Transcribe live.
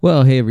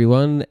Well, hey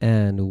everyone,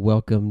 and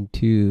welcome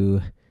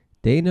to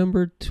day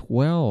number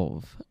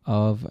 12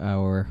 of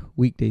our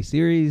weekday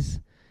series,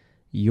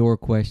 Your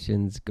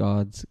Questions,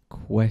 God's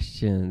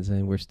Questions.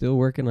 And we're still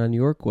working on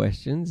your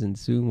questions, and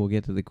soon we'll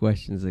get to the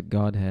questions that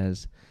God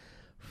has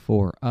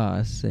for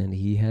us, and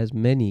He has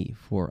many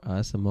for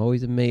us. I'm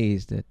always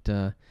amazed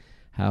at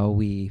how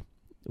we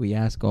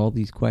ask all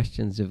these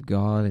questions of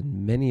God,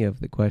 and many of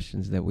the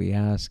questions that we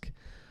ask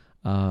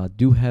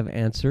do have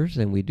answers,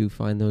 and we do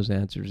find those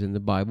answers in the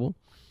Bible.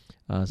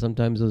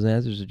 Sometimes those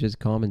answers are just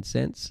common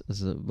sense,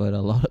 but a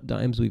lot of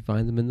times we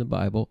find them in the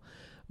Bible.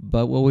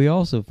 But what we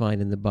also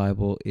find in the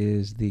Bible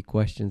is the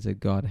questions that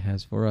God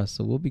has for us.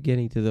 So we'll be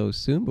getting to those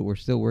soon, but we're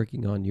still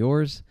working on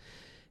yours.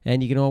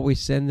 And you can always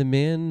send them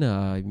in,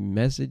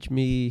 message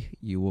me.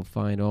 You will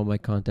find all my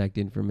contact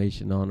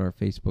information on our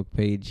Facebook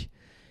page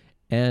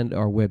and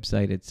our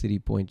website at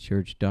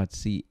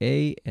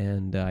citypointchurch.ca.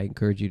 And I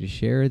encourage you to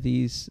share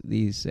these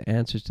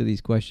answers to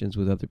these questions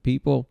with other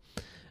people.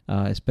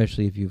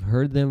 Especially if you've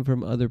heard them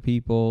from other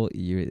people.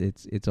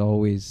 It's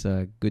always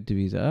good to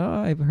be,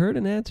 I've heard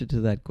an answer to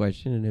that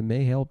question, and it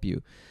may help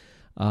you.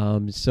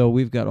 So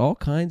we've got all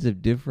kinds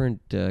of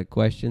different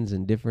questions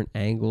and different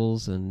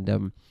angles,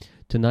 and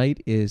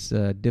tonight is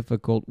a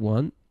difficult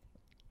one.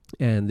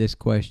 And this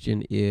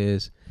question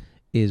is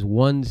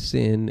one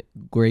sin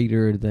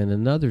greater than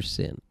another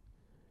sin?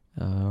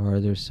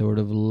 Are there sort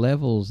of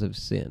levels of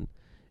sin?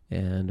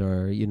 And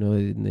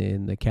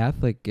in the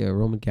Catholic,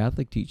 Roman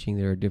Catholic teaching,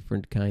 there are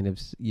different kind of,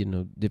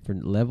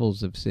 different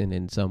levels of sin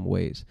in some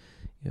ways.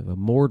 You have a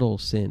mortal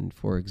sin,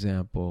 for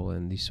example,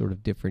 and these sort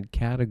of different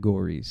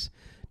categories.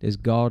 Does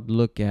God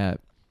look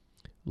at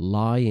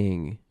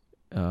lying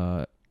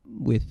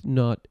with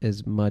not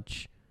as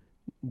much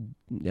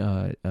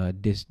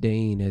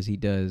disdain as He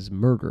does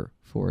murder,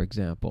 for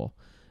example?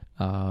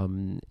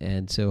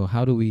 And so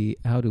how do we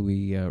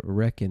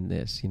reckon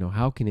this?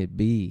 How can it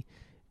be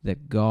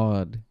that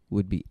God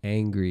would be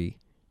angry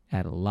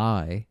at a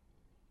lie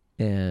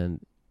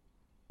and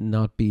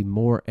not be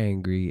more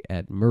angry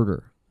at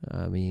murder?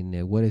 I mean,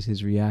 what is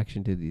His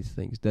reaction to these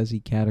things? Does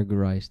He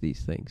categorize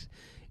these things?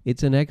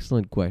 It's an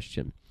excellent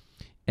question,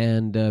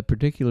 and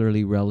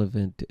particularly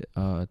relevant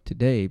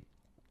today,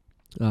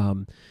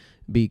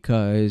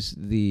 because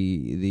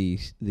the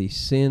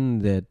sin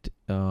that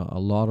a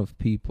lot of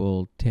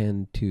people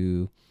tend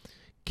to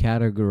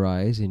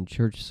categorize in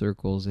church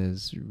circles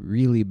as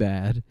really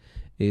bad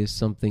is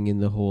something in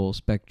the whole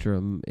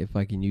spectrum, if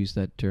I can use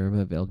that term,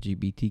 of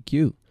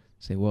LGBTQ.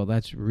 Say, well,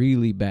 that's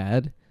really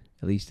bad,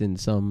 at least in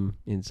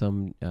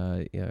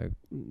the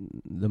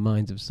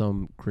minds of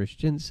some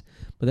Christians,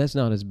 but that's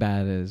not as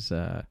bad as,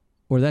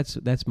 or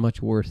that's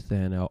much worse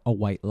than a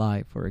white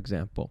lie, for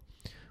example.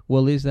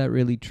 Well, is that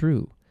really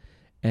true?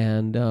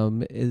 And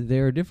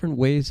there are different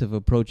ways of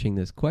approaching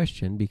this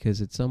question because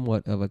it's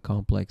somewhat of a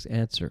complex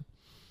answer.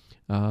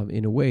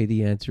 In a way,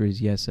 the answer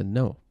is yes and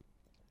no,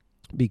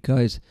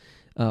 because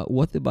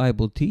what the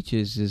Bible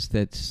teaches is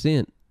that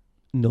sin,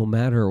 no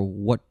matter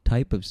what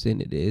type of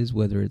sin it is,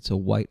 whether it's a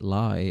white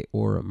lie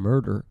or a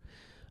murder,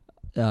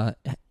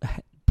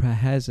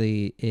 has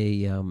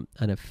an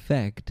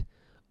effect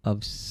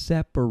of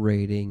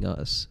separating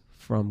us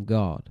from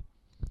God,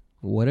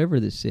 whatever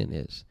the sin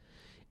is.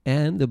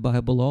 And the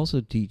Bible also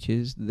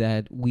teaches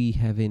that we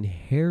have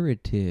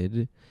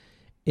inherited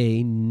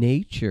a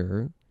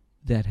nature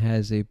that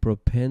has a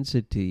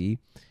propensity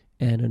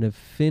and an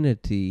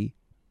affinity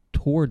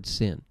towards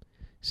sin.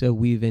 So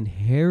we've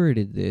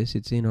inherited this.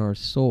 It's in our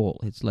soul.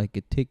 It's like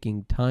a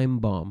ticking time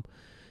bomb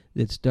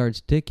that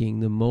starts ticking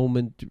the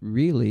moment,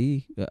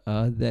 really,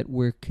 that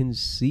we're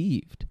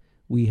conceived.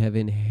 We have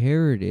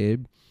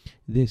inherited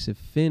this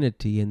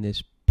affinity and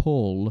this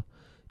pull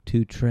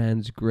to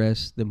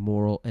transgress the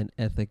moral and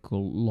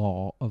ethical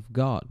law of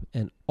God.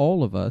 And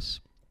all of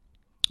us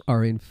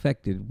are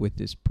infected with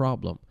this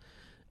problem.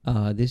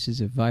 This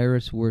is a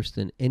virus worse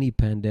than any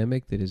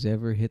pandemic that has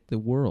ever hit the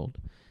world,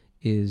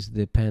 is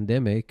the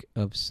pandemic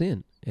of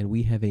sin. And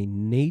we have a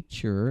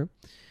nature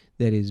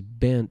that is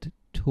bent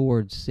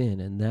towards sin,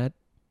 and that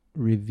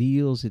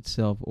reveals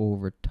itself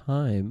over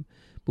time,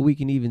 but we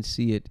can even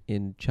see it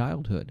in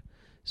childhood.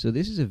 So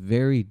this is a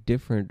very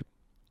different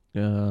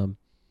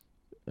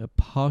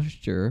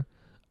posture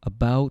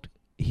about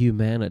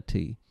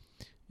humanity.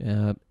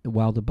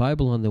 While the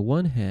Bible on the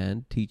one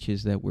hand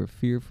teaches that we're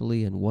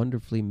fearfully and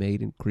wonderfully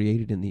made and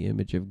created in the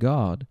image of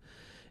God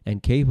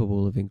and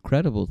capable of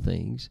incredible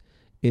things,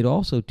 it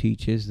also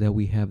teaches that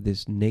we have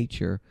this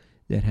nature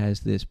that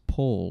has this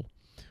pull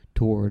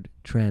toward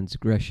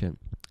transgression.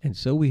 And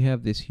so we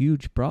have this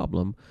huge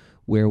problem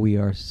where we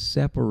are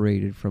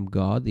separated from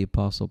God. The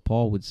Apostle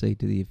Paul would say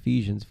to the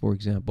Ephesians, for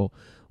example,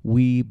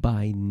 we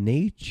by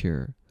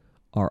nature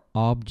are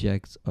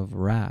objects of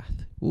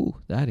wrath. Ooh,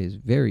 that is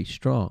very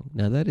strong.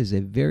 Now, that is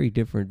a very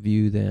different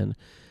view than,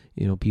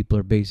 people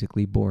are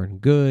basically born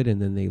good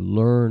and then they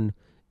learn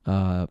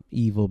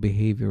evil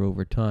behavior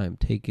over time.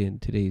 Take in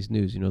today's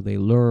news, they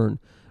learn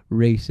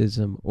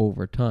racism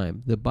over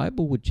time. The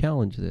Bible would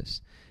challenge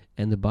this,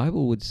 and the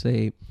Bible would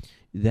say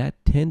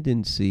that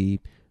tendency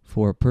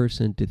for a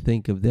person to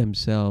think of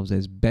themselves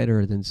as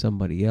better than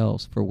somebody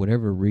else for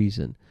whatever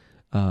reason,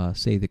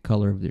 say the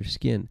color of their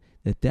skin,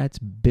 that's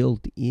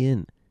built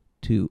in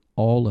to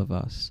all of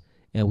us.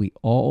 And we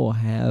all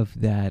have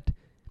that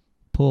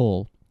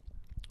pull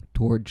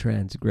toward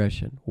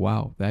transgression.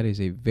 Wow, that is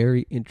a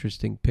very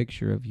interesting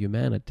picture of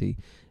humanity,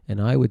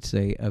 and I would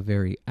say a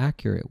very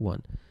accurate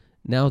one.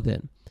 Now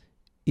then,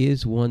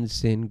 is one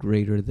sin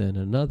greater than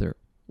another?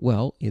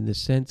 Well, in the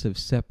sense of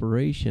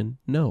separation,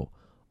 no.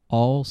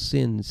 All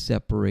sin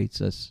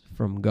separates us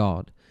from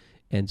God.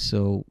 And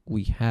so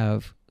we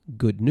have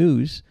good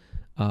news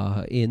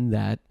in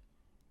that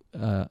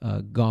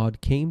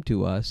God came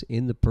to us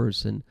in the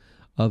person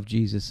of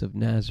Jesus of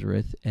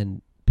Nazareth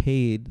and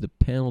paid the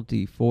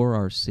penalty for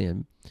our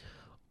sin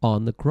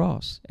on the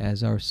cross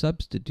as our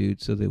substitute,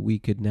 so that we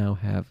could now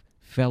have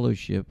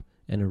fellowship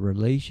and a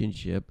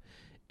relationship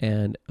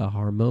and a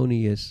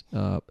harmonious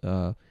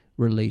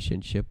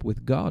relationship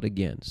with God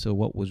again. So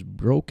what was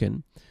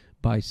broken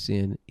by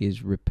sin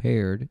is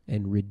repaired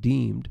and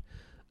redeemed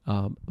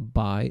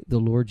by the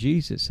Lord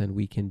Jesus, and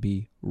we can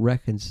be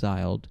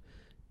reconciled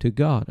to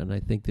God. And I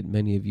think that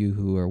many of you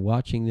who are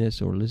watching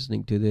this or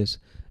listening to this,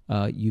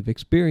 you've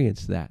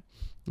experienced that.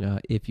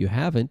 If you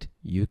haven't,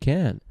 you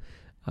can.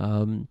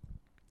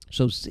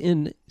 So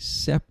sin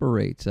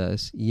separates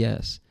us,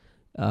 yes.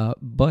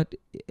 But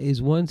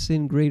is one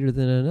sin greater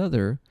than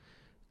another?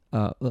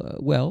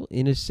 Well,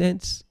 in a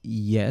sense,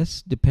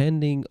 yes,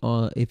 depending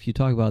on if you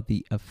talk about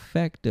the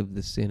effect of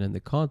the sin and the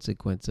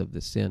consequence of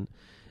the sin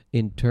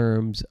in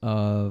terms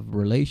of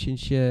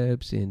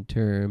relationships, in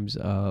terms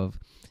of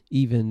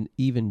even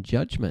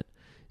judgment.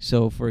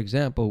 So, for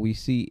example, we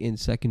see in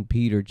 2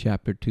 Peter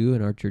chapter 2,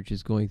 and our church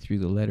is going through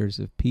the letters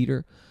of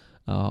Peter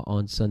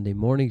on Sunday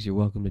mornings. You're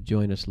welcome to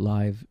join us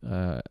live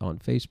on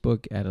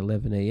Facebook at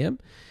 11 a.m.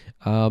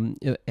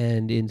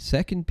 And in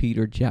 2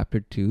 Peter chapter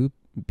 2,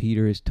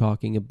 Peter is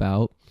talking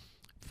about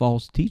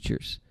false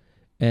teachers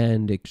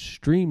and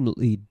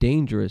extremely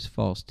dangerous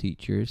false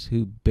teachers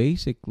who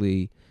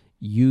basically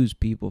use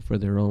people for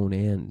their own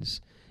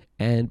ends.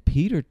 And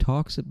Peter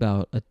talks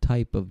about a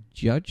type of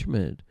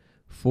judgment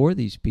for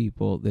these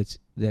people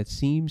that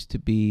seems to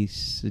be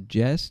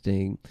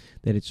suggesting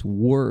that it's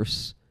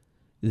worse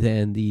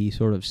than the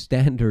sort of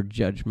standard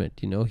judgment.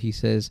 You know, he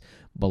says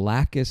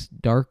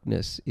blackest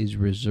darkness is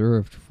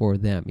reserved for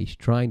them. He's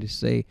trying to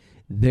say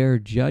their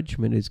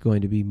judgment is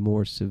going to be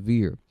more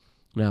severe.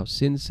 Now,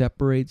 sin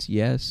separates,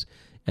 yes,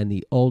 and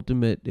the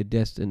ultimate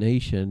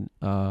destination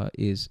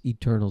is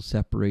eternal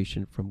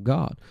separation from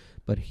God.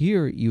 But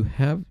here you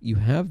have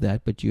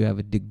that, but you have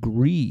a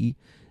degree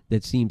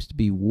that seems to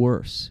be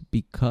worse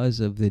because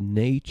of the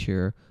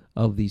nature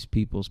of these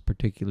people's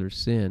particular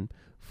sin.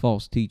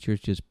 False teachers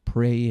just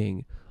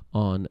preying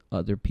on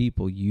other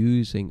people,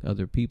 using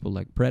other people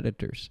like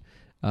predators.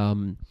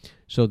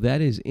 So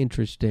that is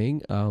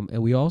interesting.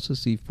 And we also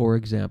see, for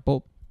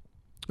example,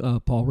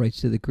 Paul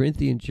writes to the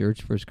Corinthian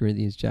church, 1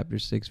 Corinthians chapter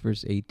 6,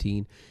 verse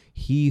 18,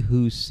 he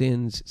who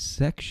sins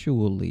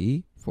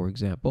sexually, for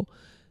example,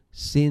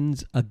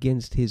 sins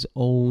against his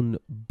own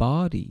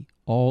body.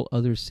 All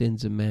other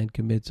sins a man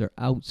commits are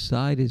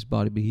outside his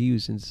body, but he who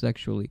sins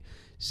sexually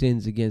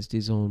sins against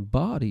his own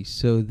body.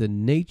 So the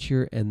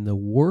nature and the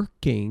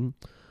working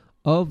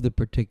of the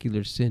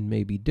particular sin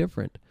may be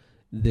different.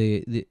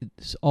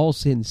 All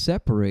sin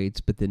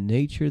separates, but the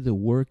nature, the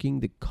working,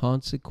 the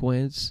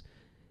consequence,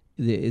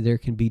 there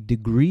can be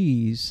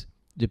degrees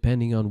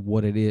depending on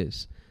what it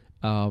is.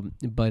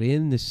 But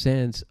in the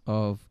sense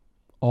of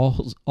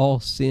all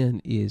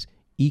sin is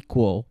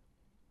equal,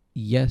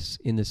 yes,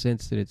 in the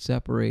sense that it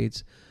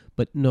separates,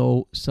 but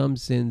no, some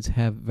sins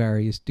have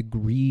various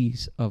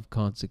degrees of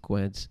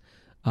consequence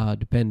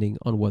depending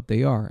on what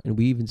they are. And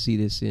we even see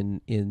this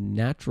in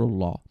natural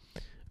law.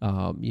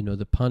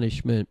 The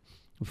punishment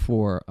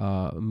for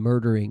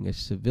murdering a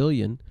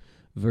civilian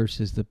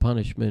versus the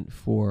punishment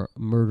for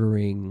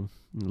murdering,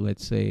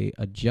 let's say,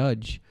 a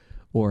judge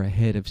or a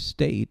head of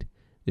state.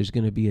 There's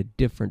going to be a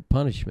different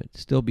punishment.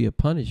 Still be a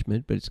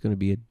punishment, but it's going to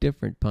be a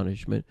different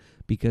punishment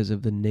because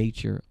of the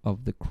nature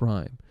of the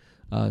crime.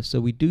 So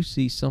we do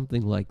see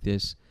something like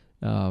this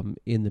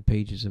in the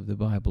pages of the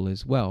Bible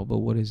as well. But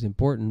what is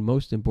important,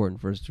 most important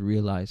for us to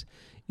realize,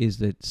 is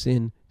that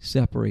sin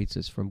separates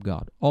us from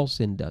God. All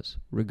sin does,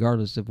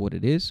 regardless of what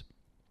it is.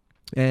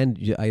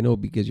 And I know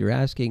because you're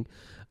asking,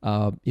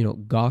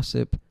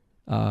 gossip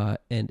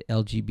and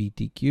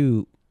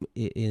LGBTQ,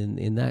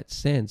 in that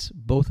sense,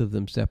 both of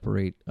them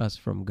separate us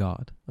from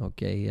God.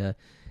 Okay,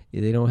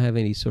 they don't have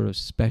any sort of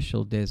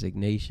special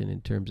designation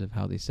in terms of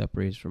how they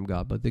separate us from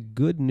God. But the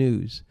good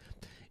news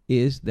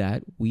is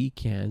that we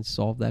can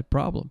solve that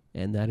problem,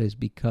 and that is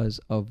because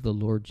of the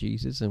Lord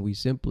Jesus, and we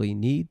simply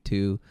need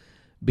to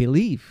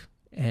believe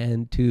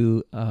and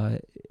to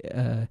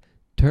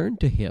turn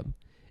to Him.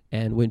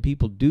 And when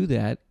people do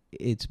that,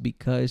 it's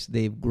because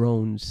they've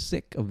grown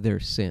sick of their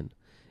sin,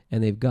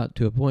 and they've got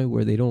to a point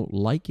where they don't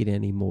like it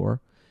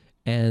anymore,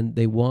 and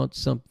they want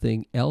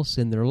something else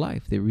in their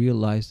life. They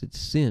realize that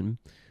sin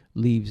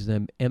leaves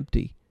them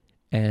empty,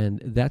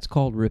 And that's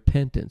called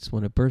repentance.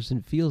 When a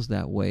person feels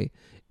that way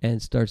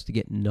and starts to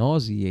get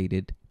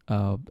nauseated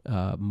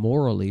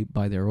morally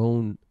by their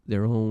own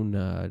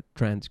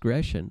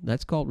transgression,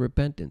 that's called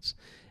repentance.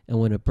 And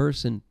when a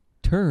person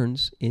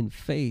turns in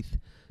faith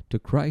to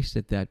Christ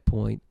at that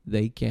point,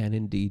 they can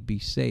indeed be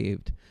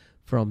saved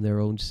from their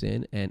own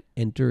sin and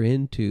enter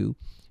into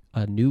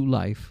a new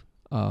life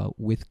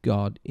with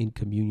God, in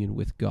communion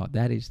with God.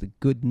 That is the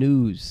good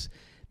news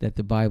that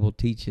the Bible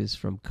teaches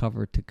from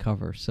cover to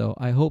cover. So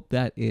I hope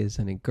that is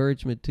an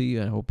encouragement to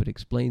you. I hope it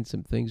explains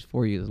some things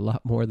for you. There's a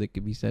lot more that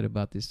could be said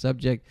about this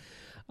subject.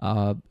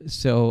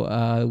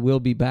 So we'll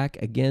be back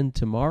again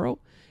tomorrow,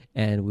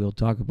 and we'll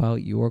talk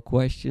about your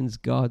questions,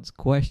 God's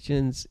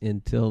questions.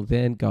 Until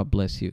then, God bless you.